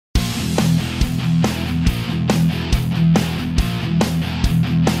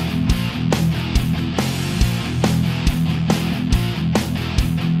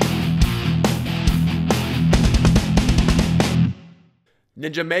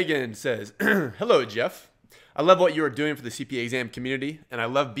Ninja Megan says, hello, Jeff. I love what you are doing for the CPA exam community, and I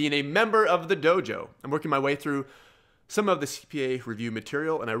love being a member of the dojo. I'm working my way through some of the CPA review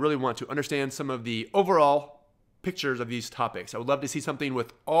material, and I really want to understand some of the overall pictures of these topics. I would love to see something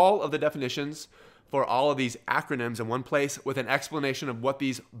with all of the definitions for all of these acronyms in one place with an explanation of what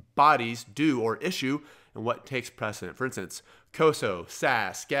these bodies do or issue and what takes precedent. For instance, COSO,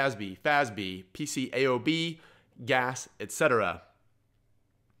 SAS, GASB, FASB, PCAOB, GAS, etc.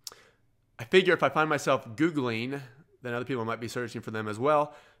 I figure if I find myself Googling, then other people might be searching for them as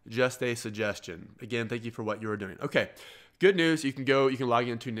well. Just a suggestion. Again, thank you for what you are doing. Okay, good news. You can log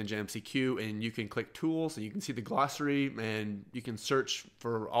into Ninja MCQ and you can click tools and you can see the glossary and you can search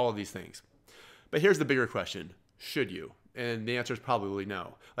for all of these things. But here's the bigger question. Should you? And the answer is probably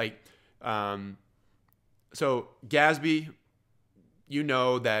no. So GASB, you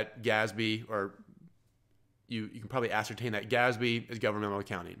know that GASB, or you can probably ascertain that GASB is governmental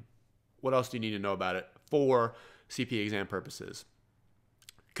accounting. What else do you need to know about it for CPA exam purposes?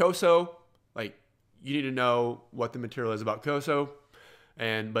 COSO, you need to know what the material is about COSO,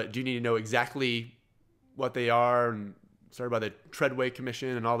 but do you need to know exactly what they are and started by the Treadway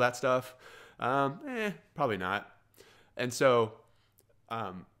Commission and all that stuff? Probably not. And so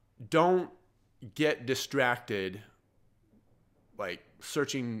don't get distracted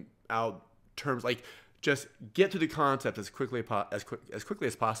searching out terms. Just get to the concept as quickly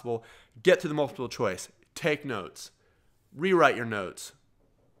as possible. Get to the multiple choice. Take notes. Rewrite your notes.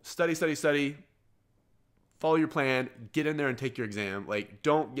 Study, study, study. Follow your plan. Get in there and take your exam.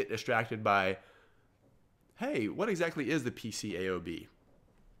 Don't get distracted by, hey, what exactly is the PCAOB?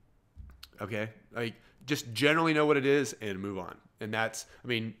 Okay? Just generally know what it is and move on. And that's,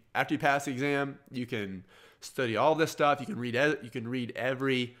 after you pass the exam, you can study all this stuff. You can read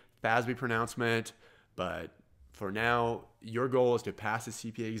every FASB pronouncement. But for now, your goal is to pass the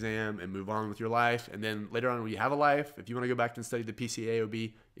CPA exam and move on with your life. And then later on when you have a life, if you want to go back and study the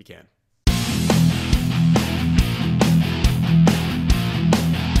PCAOB, you can.